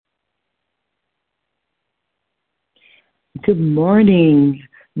Good morning.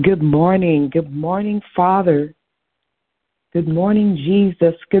 Good morning. Good morning, Father. Good morning,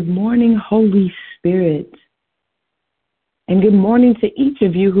 Jesus. Good morning, Holy Spirit. And good morning to each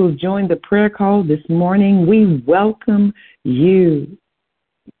of you who have joined the prayer call this morning. We welcome you.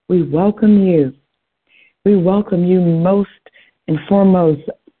 We welcome you. We welcome you most and foremost,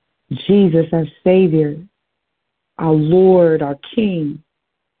 Jesus, our Savior, our Lord, our King.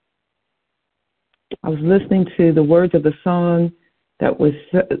 I was listening to the words of the song that was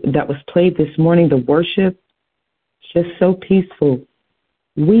played this morning, the worship, just so peaceful.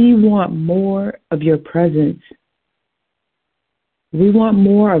 We want more of your presence. We want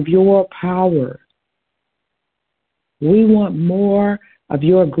more of your power. We want more of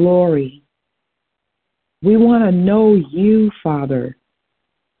your glory. We want to know you, Father.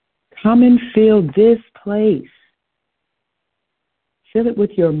 Come and fill this place. Fill it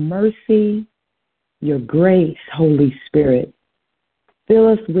with your mercy, your grace, Holy Spirit. Fill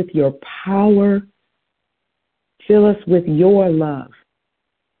us with your power. Fill us with your love.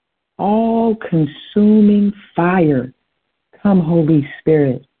 All-consuming fire. Come, Holy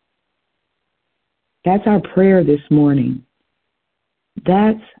Spirit. That's our prayer this morning.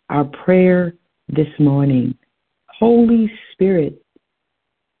 That's our prayer this morning. Holy Spirit,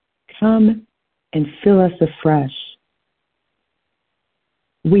 come and fill us afresh.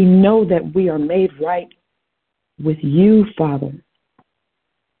 We know that we are made right with you, Father,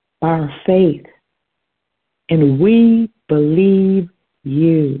 by our faith, and we believe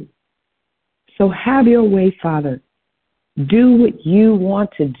you. So have your way, Father. Do what you want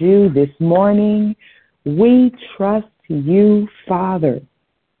to do this morning. We trust you, Father.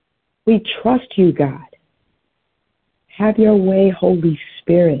 We trust you, God. Have your way, Holy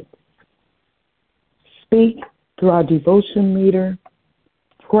Spirit. Speak through our devotion leader.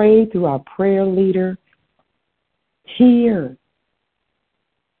 Pray through our prayer leader. Hear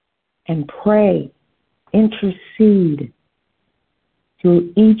and pray. Intercede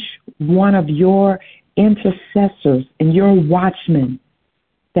through each one of your intercessors and your watchmen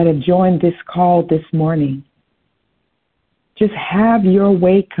that have joined this call this morning. Just have your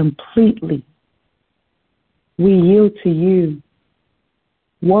way completely. We yield to you.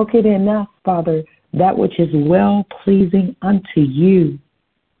 Work it in us, Father, that which is well-pleasing unto you.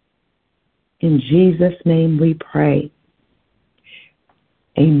 In Jesus' name we pray.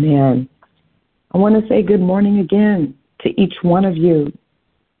 Amen. I want to say good morning again to each one of you.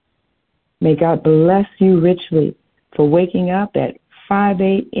 May God bless you richly for waking up at 5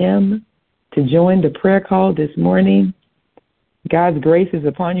 a.m. to join the prayer call this morning. God's grace is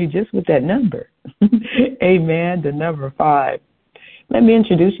upon you just with that number. Amen, the number 5. Let me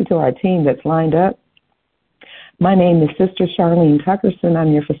introduce you to our team that's lined up. My name is Sister Charlene Tuckerson.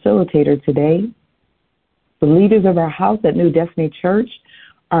 I'm your facilitator today. The leaders of our house at New Destiny Church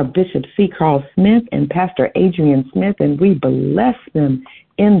are Bishop C. Carl Smith and Pastor Adrian Smith, and we bless them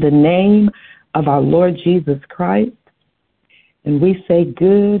in the name of our Lord Jesus Christ. And we say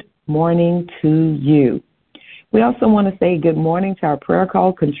good morning to you. We also want to say good morning to our prayer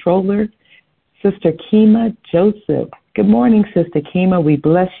call controller, Sister Kema Joseph. Good morning, Sister Kema. We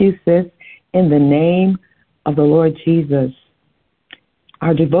bless you, sis, in the name of the Lord Jesus.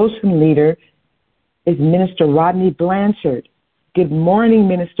 Our devotion leader is Minister Rodney Blanchard. Good morning,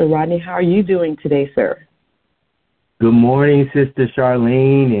 Minister Rodney. How are you doing today, sir? Good morning, Sister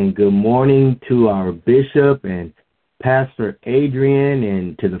Charlene, and good morning to our bishop and Pastor Adrian,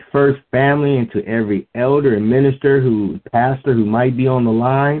 and to the First Family, and to every elder and pastor who might be on the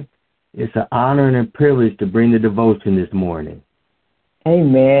line. It's an honor and a privilege to bring the devotion this morning.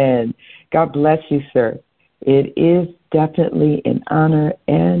 Amen. God bless you, sir. It is definitely an honor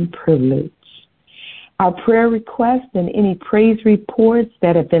and privilege. Our prayer requests and any praise reports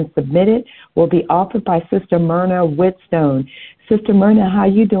that have been submitted will be offered by Sister Myrna Whitstone. Sister Myrna, how are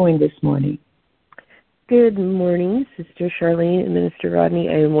you doing this morning? Good morning, Sister Charlene and Minister Rodney.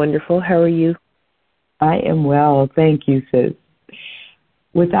 I am wonderful. How are you? I am well. Thank you, sis.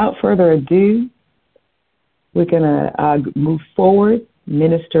 Without further ado, we're going to move forward.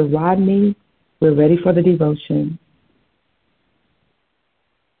 Minister Rodney, we're ready for the devotion.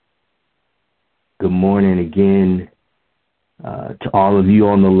 Good morning again to all of you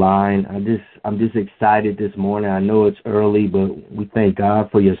on the line. I'm just excited this morning. I know it's early, but we thank God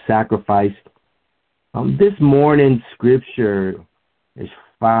for your sacrifice. This morning's scripture is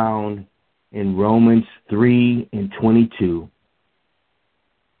found in Romans 3:22.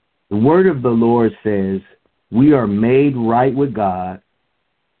 The word of the Lord says, we are made right with God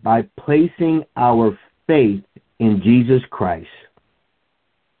by placing our faith in Jesus Christ.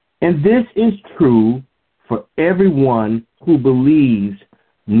 And this is true for everyone who believes,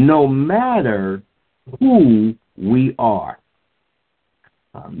 no matter who we are.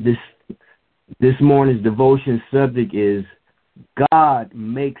 This morning's devotion subject is God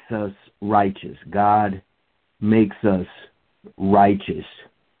makes us righteous. God makes us righteous.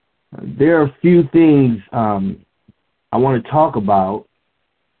 There are a few things I want to talk about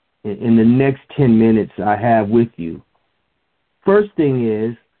in the next 10 minutes I have with you. First thing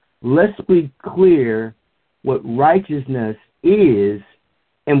is, let's be clear what righteousness is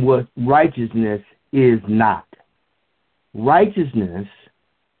and what righteousness is not. Righteousness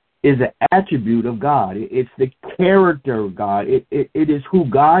is an attribute of God. It's the character of God. It is who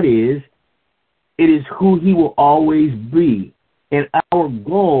God is. It is who he will always be. And our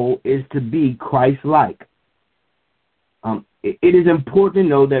goal is to be Christ-like. It is important to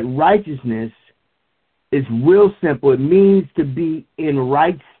know that righteousness is real simple. It means to be in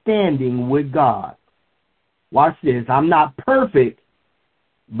right standing with God. Watch this. I'm not perfect,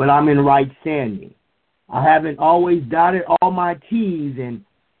 but I'm in right standing. I haven't always dotted all my T's and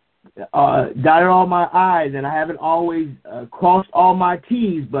dotted all my I's, and I haven't always crossed all my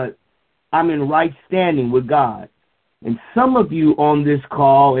T's, but I'm in right standing with God. And some of you on this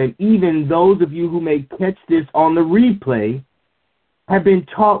call, and even those of you who may catch this on the replay, have been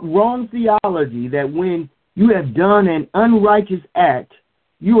taught wrong theology that when you have done an unrighteous act,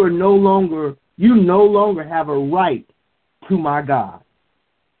 you no longer have a right to my God.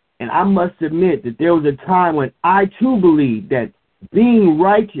 And I must admit that there was a time when I too believed that being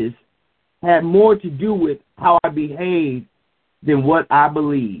righteous had more to do with how I behaved than what I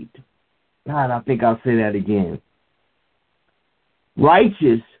believed. God, I think I'll say that again.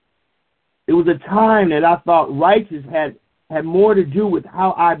 Righteous, it was a time that I thought righteous had more to do with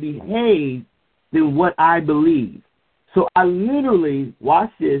how I behaved than what I believed. So I literally, watch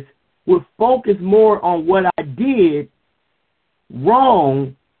this, would focus more on what I did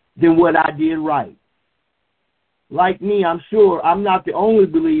wrong than what I did right. Like me, I'm sure I'm not the only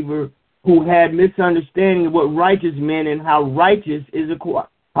believer who had misunderstanding of what righteous meant and how righteousness is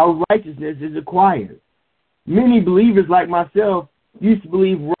acquired. Many believers like myself used to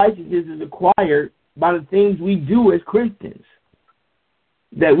believe righteousness is acquired by the things we do as Christians,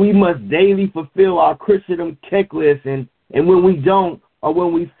 that we must daily fulfill our Christendom checklist, and when we don't or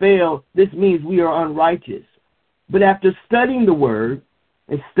when we fail, this means we are unrighteous. But after studying the Word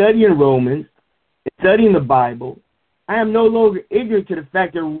and studying Romans and studying the Bible, I am no longer ignorant to the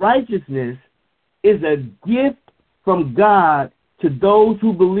fact that righteousness is a gift from God to those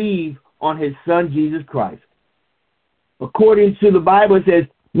who believe on his Son, Jesus Christ. According to the Bible, it says,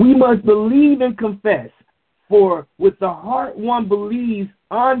 we must believe and confess, for with the heart one believes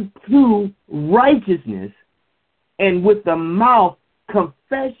unto righteousness, and with the mouth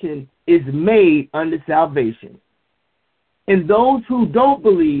confession is made unto salvation. And those who don't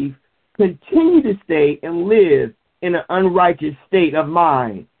believe continue to stay and live in an unrighteous state of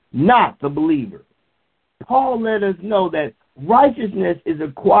mind, not the believer. Paul let us know that righteousness is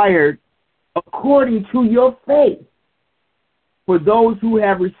acquired according to your faith for those who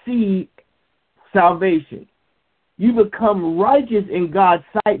have received salvation. You become righteous in God's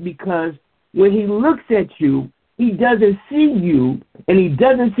sight because when he looks at you, he doesn't see you and he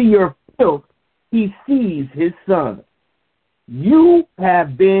doesn't see your filth. He sees his Son. You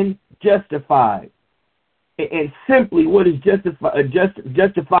have been justified. And simply what is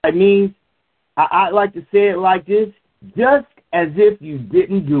justified means, I like to say it like this, just as if you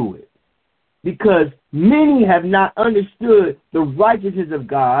didn't do it. Because many have not understood the righteousness of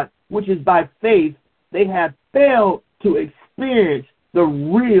God, which is by faith. They have failed to experience the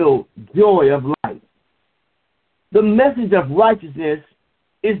real joy of life. The message of righteousness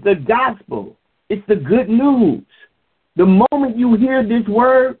is the gospel. It's the good news. The moment you hear this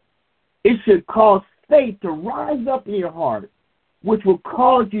word, it should cause faith to rise up in your heart, which will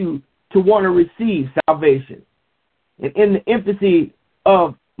cause you to want to receive salvation. And in the infancy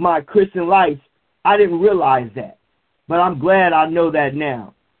of my Christian life, I didn't realize that, but I'm glad I know that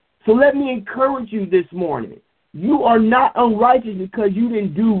now. So let me encourage you this morning. You are not unrighteous because you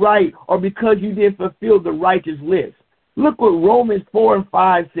didn't do right or because you didn't fulfill the righteous list. Look what Romans 4 and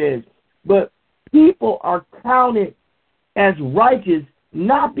 5 says. But people are counted as righteous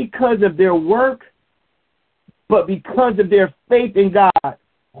not because of their work, but because of their faith in God,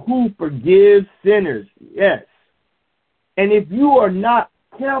 who forgives sinners. Yes. And if you are not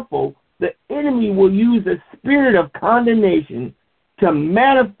careful, the enemy will use a spirit of condemnation to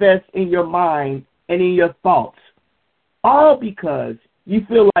manifest in your mind and in your thoughts, all because you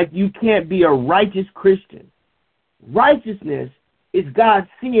feel like you can't be a righteous Christian. Righteousness is God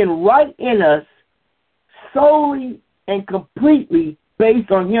seeing right in us solely and completely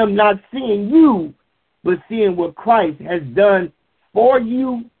based on him not seeing you, but seeing what Christ has done for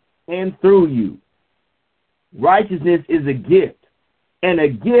you and through you. Righteousness is a gift, and a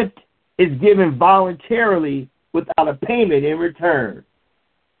gift is given voluntarily without a payment in return.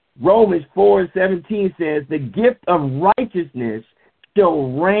 Romans 4:17 says, the gift of righteousness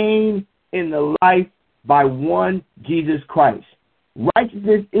shall reign in the life by one Jesus Christ.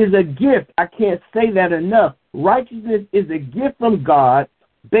 Righteousness is a gift. I can't say that enough. Righteousness is a gift from God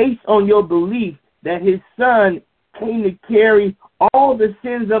based on your belief that his son came to carry all the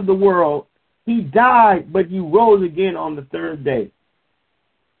sins of the world. He died, but he rose again on the third day.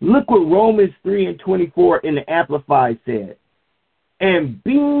 Look what Romans 3:24 in the Amplified said. And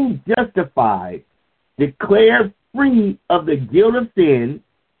being justified, declared free of the guilt of sin,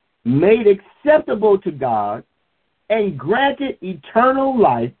 made acceptable to God, and granted eternal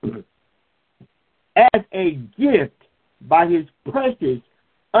life as a gift by his precious,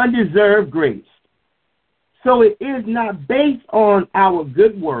 undeserved grace. So it is not based on our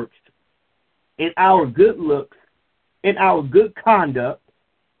good works, and our good looks, and our good conduct,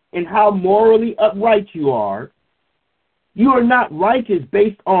 and how morally upright you are. You are not righteous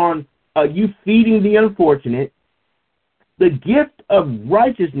based on you feeding the unfortunate. The gift of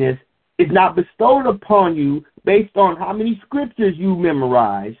righteousness is not bestowed upon you based on how many scriptures you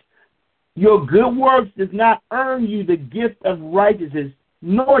memorize. Your good works does not earn you the gift of righteousness,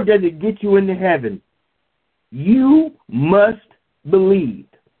 nor does it get you into heaven. You must believe.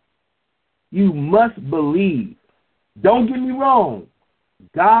 You must believe. Don't get me wrong.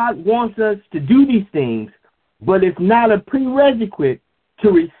 God wants us to do these things, but it's not a prerequisite to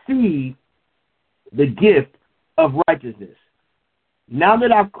receive the gift of righteousness. Now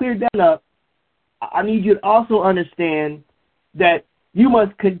that I've cleared that up, I need you to also understand that you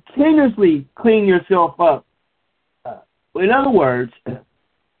must continuously clean yourself up. In other words,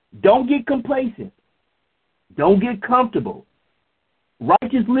 don't get complacent. Don't get comfortable.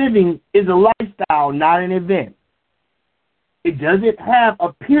 Righteous living is a lifestyle, not an event. It doesn't have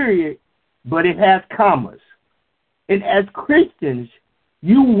a period, but it has commas. And as Christians,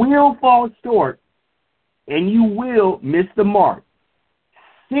 you will fall short and you will miss the mark.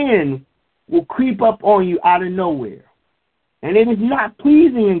 Sin will creep up on you out of nowhere. And it is not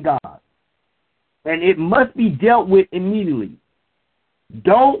pleasing in God. And it must be dealt with immediately.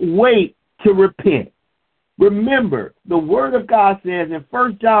 Don't wait to repent. Remember, the Word of God says in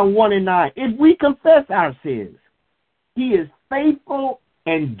 1 John 1:9, if we confess our sins, he is faithful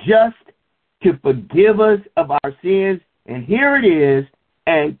and just to forgive us of our sins, and here it is,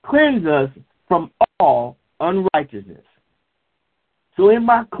 and cleanse us from all unrighteousness. So in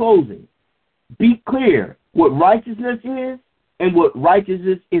my closing, be clear what righteousness is and what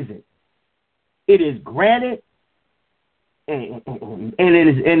righteousness isn't. It is granted, and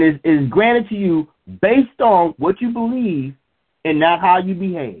it is granted to you based on what you believe and not how you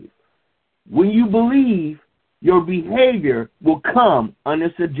behave. When you believe, your behavior will come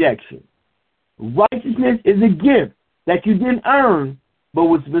under subjection. Righteousness is a gift that you didn't earn, but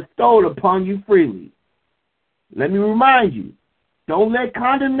was bestowed upon you freely. Let me remind you, don't let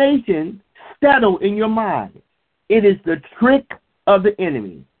condemnation settle in your mind. It is the trick of the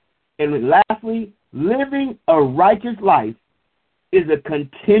enemy. And lastly, living a righteous life is a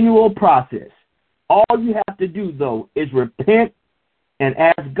continual process. All you have to do, though, is repent and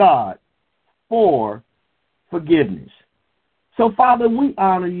ask God for forgiveness. So, Father, we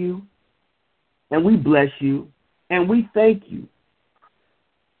honor you, and we bless you, and we thank you.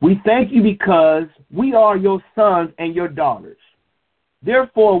 We thank you because we are your sons and your daughters.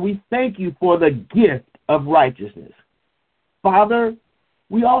 Therefore, we thank you for the gift of righteousness. Father,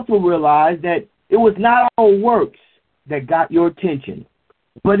 we also realize that it was not our works that got your attention,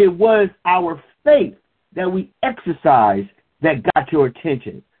 but it was our faith that we exercised that got your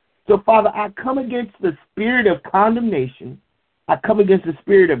attention. So, Father, I come against the spirit of condemnation. I come against the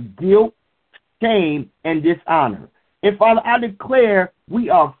spirit of guilt, shame, and dishonor. And, Father, I declare we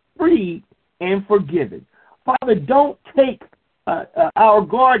are free and forgiven. Father, don't take our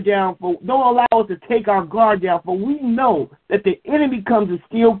guard down. Don't allow us to take our guard down, for we know that the enemy comes to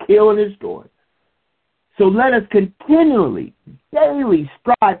steal, kill, and destroy. So let us continually, daily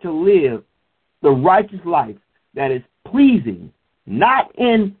strive to live the righteous life that is pleasing, not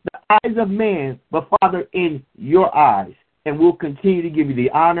in the eyes of man, but, Father, in your eyes. And we'll continue to give you the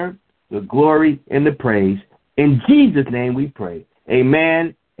honor, the glory, and the praise. In Jesus' name we pray.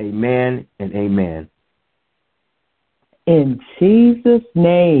 Amen, amen, and amen. In Jesus'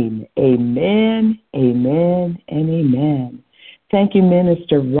 name, amen, amen, and amen. Thank you,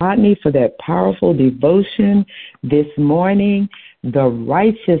 Minister Rodney, for that powerful devotion this morning, the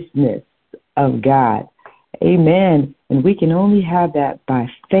righteousness of God. Amen. And we can only have that by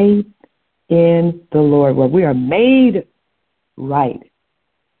faith in the Lord, where we are made right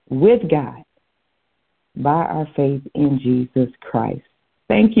with God by our faith in Jesus Christ.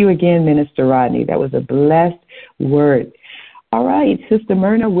 Thank you again, Minister Rodney. That was a blessed word. All right, Sister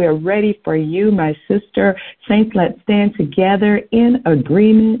Myrna, we're ready for you, my sister. Saints, let's stand together in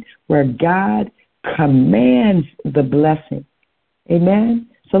agreement where God commands the blessing. Amen?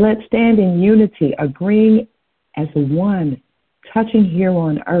 So let's stand in unity, agreeing as one, touching here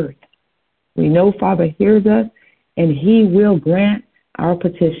on earth. We know Father hears us, and He will grant our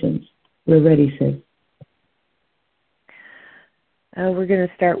petitions. We're ready, sis. We're going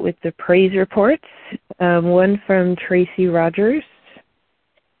to start with the praise reports. One from Tracy Rogers.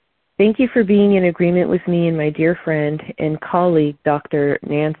 Thank you for being in agreement with me and my dear friend and colleague, Dr.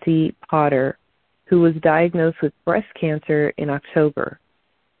 Nancy Potter, who was diagnosed with breast cancer in October.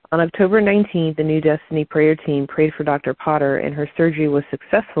 On October 19th, the New Destiny prayer team prayed for Dr. Potter, and her surgery was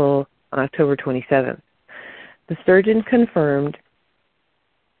successful on October 27th. The surgeon confirmed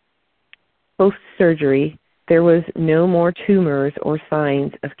post-surgery there was no more tumors or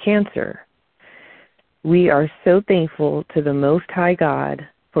signs of cancer. We are so thankful to the Most High God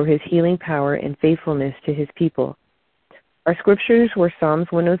for His healing power and faithfulness to His people. Our scriptures were Psalms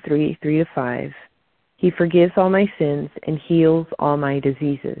 103, 3-5. He forgives all my sins and heals all my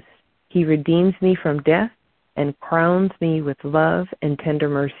diseases. He redeems me from death and crowns me with love and tender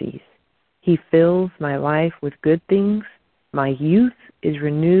mercies. He fills my life with good things. My youth is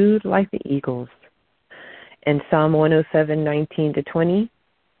renewed like the eagles. And Psalm 107, 19-20,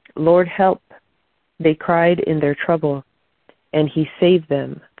 Lord, help. They cried in their trouble, and He saved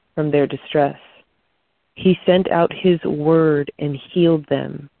them from their distress. He sent out His word and healed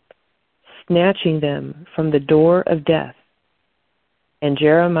them, snatching them from the door of death. And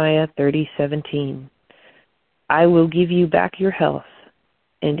Jeremiah 30:17, I will give you back your health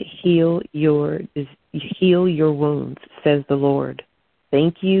and heal your wounds, says the Lord.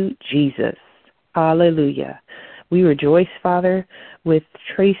 Thank you, Jesus. Hallelujah. We rejoice, Father, with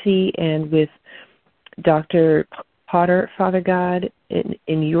Tracy and with Dr. Potter, Father God,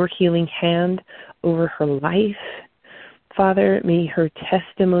 in your healing hand over her life. Father, may her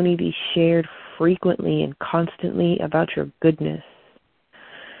testimony be shared frequently and constantly about your goodness.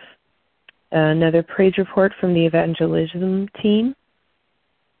 Another praise report from the evangelism team.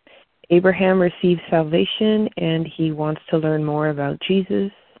 Abraham received salvation, and he wants to learn more about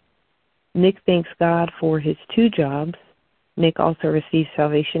Jesus. Nick thanks God for his 2 jobs. Nick also received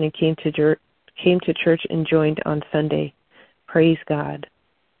salvation and came to church and joined on Sunday. Praise God.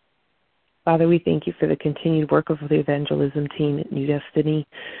 Father, we thank you for the continued work of the evangelism team at New Destiny.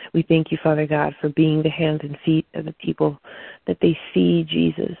 We thank you, Father God, for being the hands and feet of the people, that they see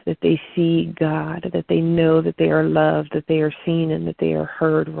Jesus, that they see God, that they know that they are loved, that they are seen, and that they are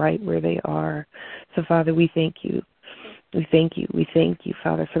heard right where they are. So, Father, we thank you. We thank you. We thank you,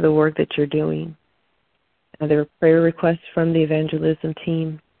 Father, for the work that you're doing. There are prayer requests from the evangelism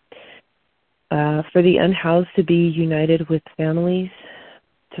team for the unhoused to be united with families.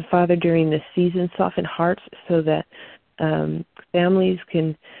 To, Father, during this season, soften hearts so that families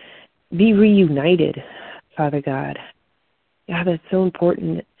can be reunited, Father God. Yeah, that's so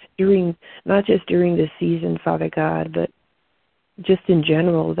important not just during this season, Father God, but just in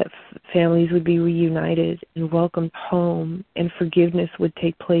general, that families would be reunited and welcomed home, and forgiveness would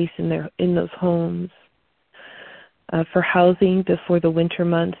take place in those homes. For housing before the winter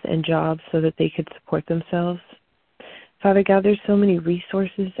months and jobs so that they could support themselves. Father God, there's so many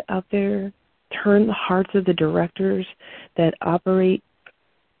resources out there. Turn the hearts of the directors that operate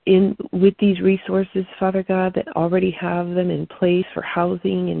with these resources, Father God, that already have them in place for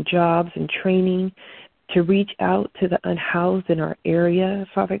housing and jobs and training, to reach out to the unhoused in our area,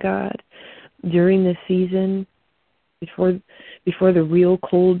 Father God, during this season, before the real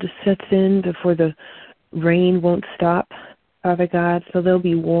cold sets in, before the rain won't stop, Father God, so they'll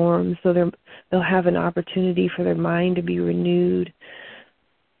be warm, so they'll have an opportunity for their mind to be renewed,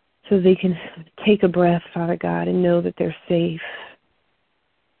 so they can take a breath, Father God, and know that they're safe.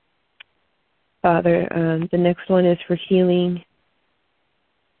 Father, the next one is for healing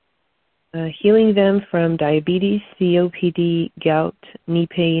them from diabetes, COPD, gout, knee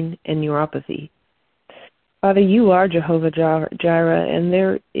pain, and neuropathy. Father, you are Jehovah Jireh, and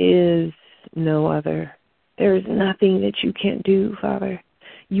there is no other. There is nothing that you can't do, Father.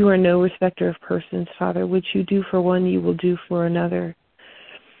 You are no respecter of persons, Father. What you do for one, you will do for another.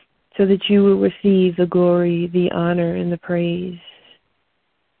 so that you will receive the glory, the honor, and the praise.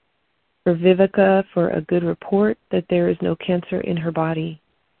 For Vivica, for a good report that there is no cancer in her body.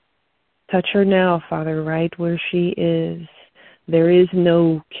 Touch her now, Father, right where she is. There is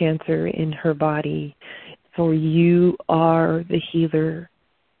no cancer in her body, for you are the healer.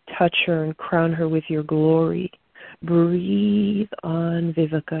 Touch her and crown her with your glory. Breathe on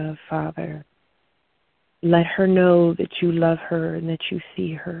Vivica, Father. Let her know that you love her and that you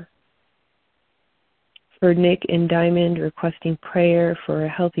see her. For Nick and Diamond, requesting prayer for a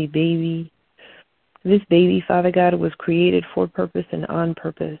healthy baby. This baby, Father God, was created for purpose and on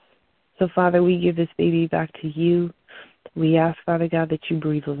purpose. So, Father, we give this baby back to you. We ask, Father God, that you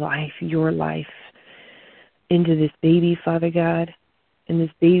breathe life, your life, into this baby, Father God. And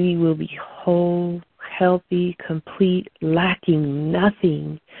this baby will be whole, healthy, complete, lacking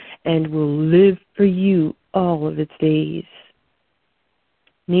nothing, and will live for you all of its days.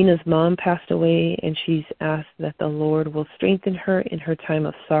 Nina's mom passed away, and she's asked that the Lord will strengthen her in her time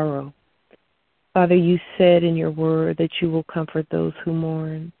of sorrow. Father, you said in your word that you will comfort those who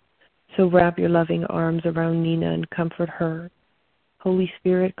mourn. So wrap your loving arms around Nina and comfort her. Holy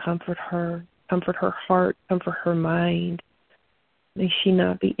Spirit, comfort her heart, comfort her mind. May she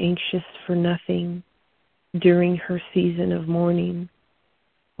not be anxious for nothing during her season of mourning.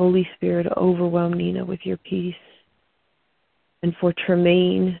 Holy Spirit, overwhelm Nina with your peace. And for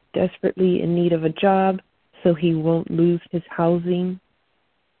Tremaine, desperately in need of a job so he won't lose his housing.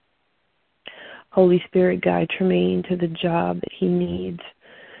 Holy Spirit, guide Tremaine to the job that he needs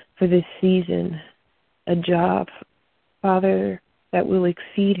for this season, a job, Father, that will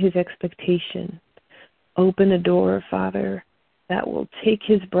exceed his expectation. Open a door, Father, that will take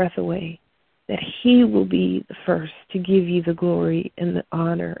his breath away, that he will be the first to give you the glory and the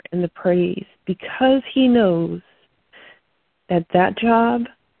honor and the praise, because he knows that job,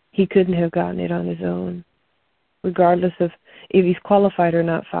 he couldn't have gotten it on his own. Regardless of if he's qualified or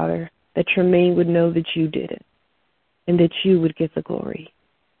not, Father, that Tremaine would know that you did it and that you would get the glory.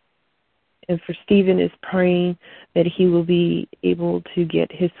 And for Stephen is praying that he will be able to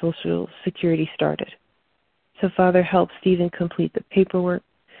get his Social Security started. So, Father, help Stephen complete the paperwork,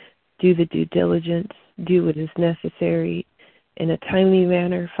 do the due diligence, do what is necessary in a timely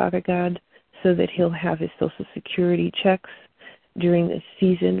manner, Father God, so that he'll have his Social Security checks during this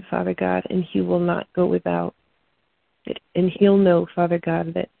season, Father God, and he will not go without it. And he'll know, Father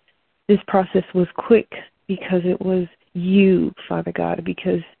God, that this process was quick because it was you, Father God,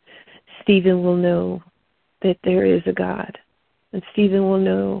 because Stephen will know that there is a God, and Stephen will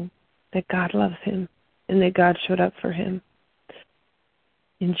know that God loves him and that God showed up for him.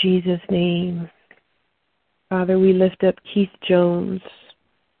 In Jesus' name, Father, we lift up Keith Jones,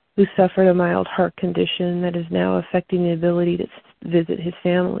 who suffered a mild heart condition that is now affecting the ability to visit his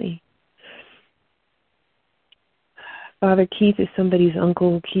family. Father, Keith is somebody's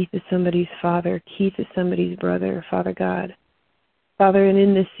uncle. Keith is somebody's father. Keith is somebody's brother, Father God. Father, and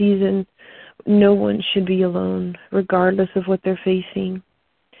in this season, no one should be alone, regardless of what they're facing.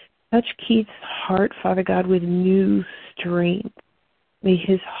 Touch Keith's heart, Father God, with new strength. May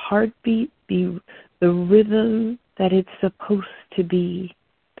his heartbeat be the rhythm that it's supposed to be.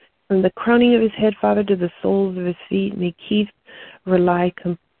 From the crowning of his head, Father, to the soles of his feet, may Keith rely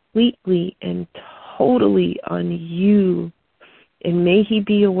completely and totally on you. And may he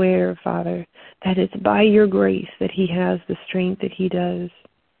be aware, Father, that it's by your grace that he has the strength that he does.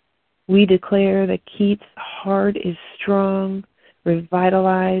 We declare that Keith's heart is strong,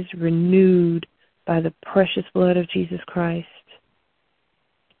 revitalized, renewed by the precious blood of Jesus Christ.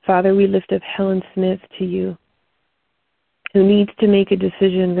 Father, we lift up Helen Smith to you, who needs to make a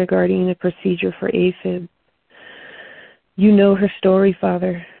decision regarding the procedure for AFib. You know her story,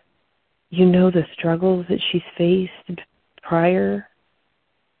 Father. You know the struggles that she's faced prior.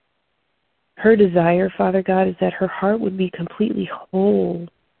 Her desire, Father God, is that her heart would be completely whole,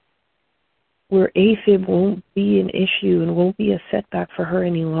 where AFib won't be an issue and won't be a setback for her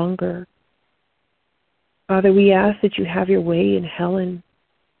any longer. Father, we ask that you have your way in Helen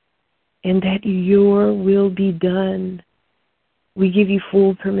and that your will be done. We give you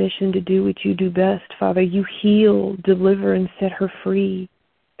full permission to do what you do best, Father. You heal, deliver, and set her free.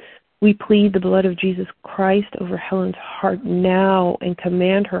 We plead the blood of Jesus Christ over Helen's heart now and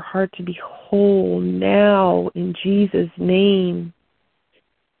command her heart to be whole now in Jesus' name.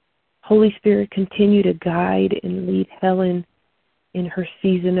 Holy Spirit, continue to guide and lead Helen in her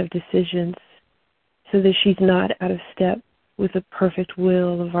season of decisions so that she's not out of step with the perfect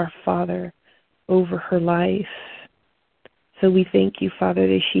will of our Father over her life. So we thank you, Father,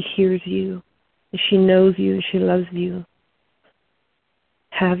 that she hears you, that she knows you, and she loves you.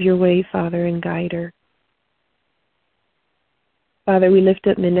 Have your way, Father, and guide her. Father, we lift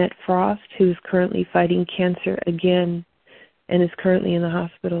up Minette Frost, who is currently fighting cancer again and is currently in the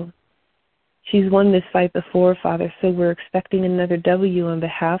hospital. She's won this fight before, Father, so we're expecting another W on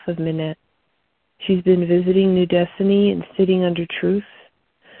behalf of Minette. She's been visiting New Destiny and sitting under truth.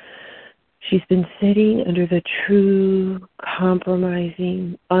 She's been sitting under the true,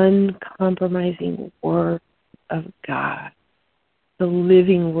 uncompromising Word of God, the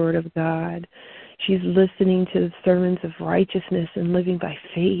living Word of God. She's listening to the sermons of righteousness and living by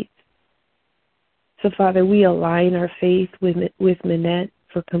faith. So, Father, we align our faith with Minette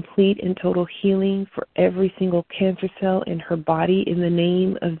for complete and total healing for every single cancer cell in her body in the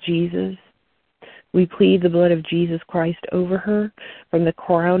name of Jesus. We plead the blood of Jesus Christ over her from the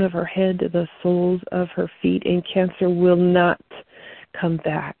crown of her head to the soles of her feet, and cancer will not come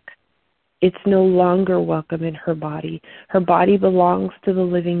back. It's no longer welcome in her body. Her body belongs to the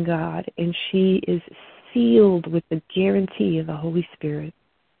living God, and she is sealed with the guarantee of the Holy Spirit.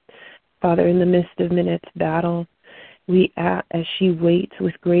 Father, in the midst of Minette's battle, we ask, as she waits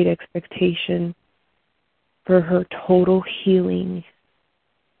with great expectation for her total healing,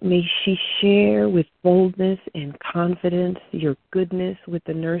 may she share with boldness and confidence your goodness with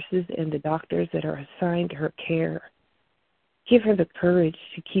the nurses and the doctors that are assigned to her care. Give her the courage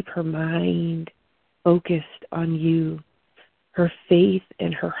to keep her mind focused on you, her faith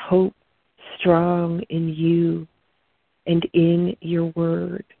and her hope strong in you and in your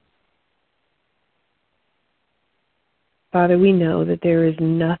word. Father, we know that there is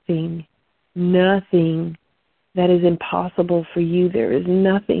nothing that is impossible for you. There is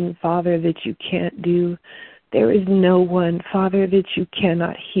nothing, Father, that you can't do. There is no one, Father, that you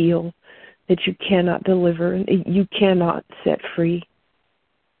cannot heal, that you cannot deliver, you cannot set free.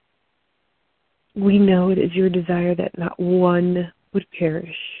 We know it is your desire that not one would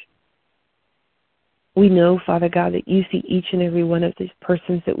perish. We know, Father God, that you see each and every one of these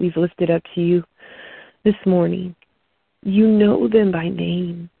persons that we've lifted up to you this morning. You know them by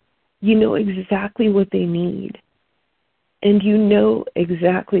name. You know exactly what they need. And you know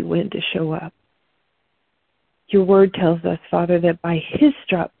exactly when to show up. Your word tells us, Father, that by his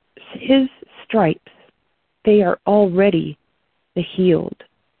stripes, they are already the healed,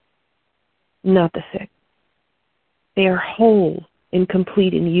 not the sick. They are whole and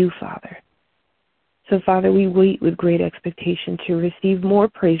complete in you, Father. So, Father, we wait with great expectation to receive more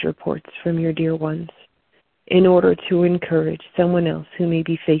praise reports from your dear ones in order to encourage someone else who may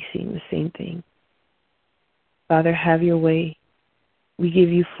be facing the same thing. Father, have your way. We give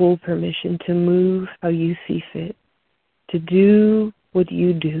you full permission to move how you see fit, to do what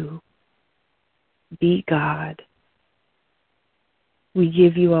you do. Be God. We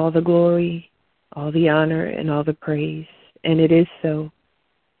give you all the glory, all the honor, and all the praise. And it is so.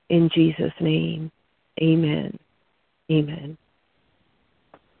 In Jesus' name, amen. Amen.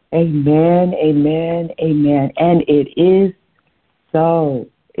 Amen, amen, amen. And it is so.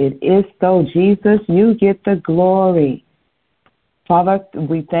 It is so. Jesus, you get the glory. Father,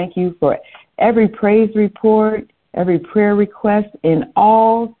 we thank you for every praise report, every prayer request. In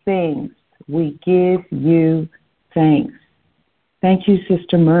all things, we give you thanks. Thank you,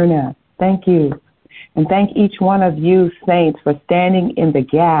 Sister Myrna. Thank you. And thank each one of you, saints, for standing in the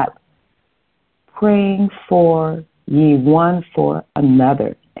gap, praying for ye one for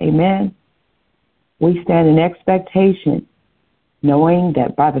another. Amen. We stand in expectation, knowing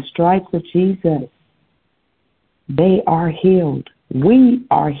that by the stripes of Jesus, they are healed. We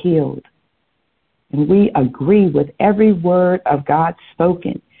are healed. And we agree with every word of God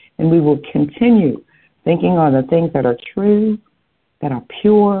spoken. And we will continue thinking on the things that are true, that are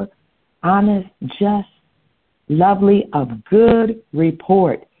pure, honest, just, lovely, of good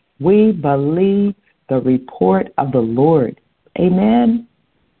report. We believe the report of the Lord. Amen.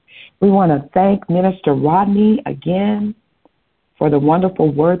 We want to thank Minister Rodney again for the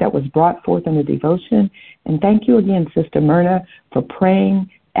wonderful word that was brought forth in the devotion. And thank you again, Sister Myrna, for praying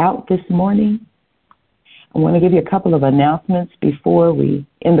out this morning. I want to give you a couple of announcements before we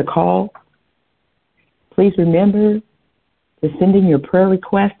end the call. Please remember to send in your prayer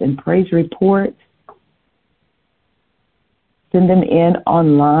requests and praise reports. Send them in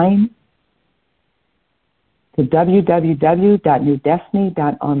online to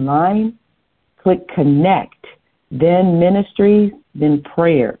www.newdestiny.online. Click Connect, then Ministries, then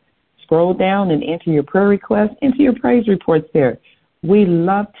Prayer. Scroll down and enter your prayer requests, enter your praise reports there. We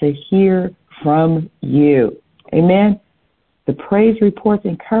love to hear from you. Amen. The praise reports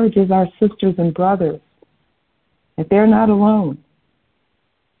encourages our sisters and brothers that they're not alone.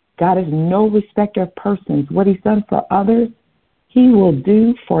 God is no respecter of persons. What he's done for others, He will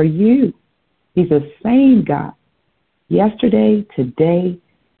do for you. He's the same God, yesterday, today,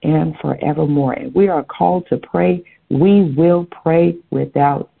 and forevermore. And we are called to pray. We will pray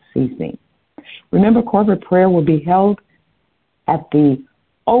without ceasing. Remember, corporate prayer will be held at the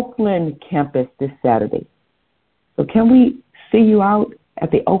Oakland campus this Saturday. So can we see you out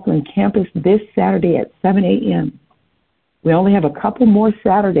at the Oakland campus this Saturday at 7 a.m.? We only have a couple more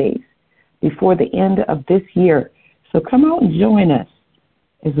Saturdays before the end of this year. So come out and join us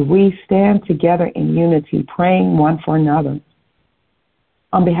as we stand together in unity, praying one for another.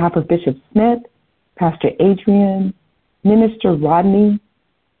 On behalf of Bishop Smith, Pastor Adrian, Minister Rodney,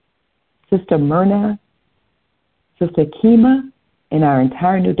 Sister Myrna, Sister Kima, and our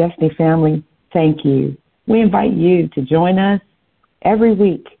entire New Destiny family, thank you. We invite you to join us every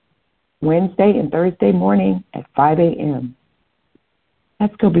week, Wednesday and Thursday morning at 5 a.m.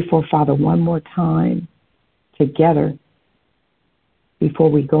 Let's go before Father one more time together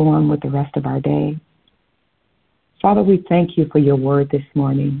before we go on with the rest of our day. Father, we thank you for your word this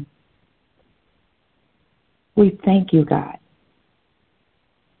morning. We thank you, God.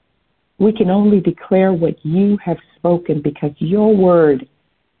 We can only declare what you have spoken because your word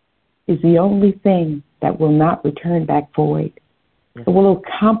is the only thing that will not return back void. It will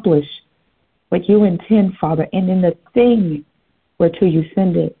accomplish what you intend, Father, and in the thing whereto you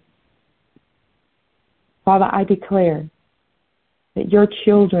send it. Father, I declare that your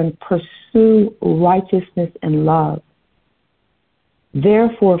children pursue righteousness and love.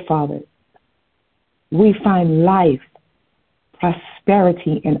 Therefore, Father, we find life,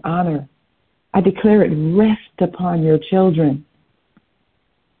 prosperity, and honor. I declare it rests upon your children.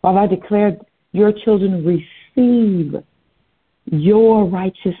 Father, I declare your children receive your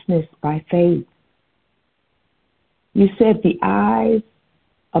righteousness by faith. You said the eyes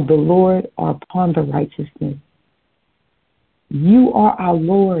of the Lord are upon the righteousness. You are our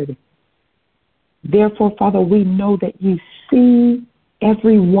Lord. Therefore, Father, we know that you see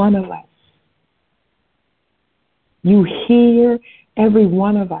every one of us. You hear every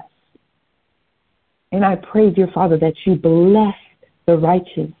one of us. And I pray, dear Father, that you bless the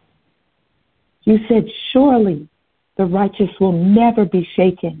righteous. You said, surely the righteous will never be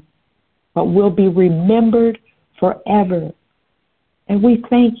shaken, but will be remembered forever. And we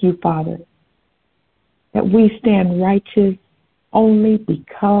thank you, Father, that we stand righteous only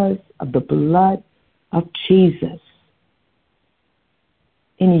because of the blood of Jesus.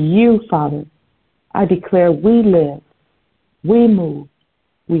 In you, Father, I declare we live, we move,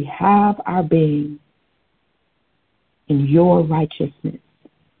 we have our being in your righteousness.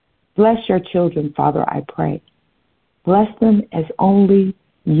 Bless your children, Father, I pray. Bless them as only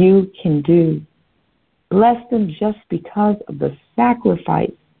you can do. Bless them just because of the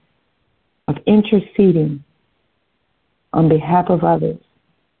sacrifice of interceding on behalf of others.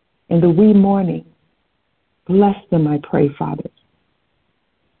 In the wee morning, bless them, I pray, Father.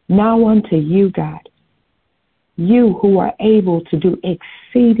 Now unto you, God, you who are able to do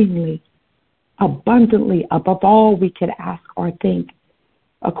exceedingly, abundantly, above all we could ask or think,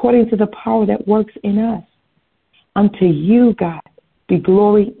 according to the power that works in us. Unto you, God, be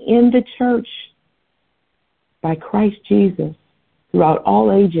glory in the church by Christ Jesus throughout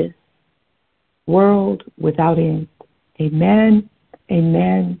all ages, world without end. Amen,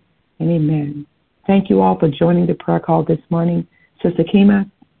 amen, and amen. Thank you all for joining the prayer call this morning. Sister Kima,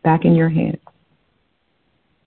 back in your hands.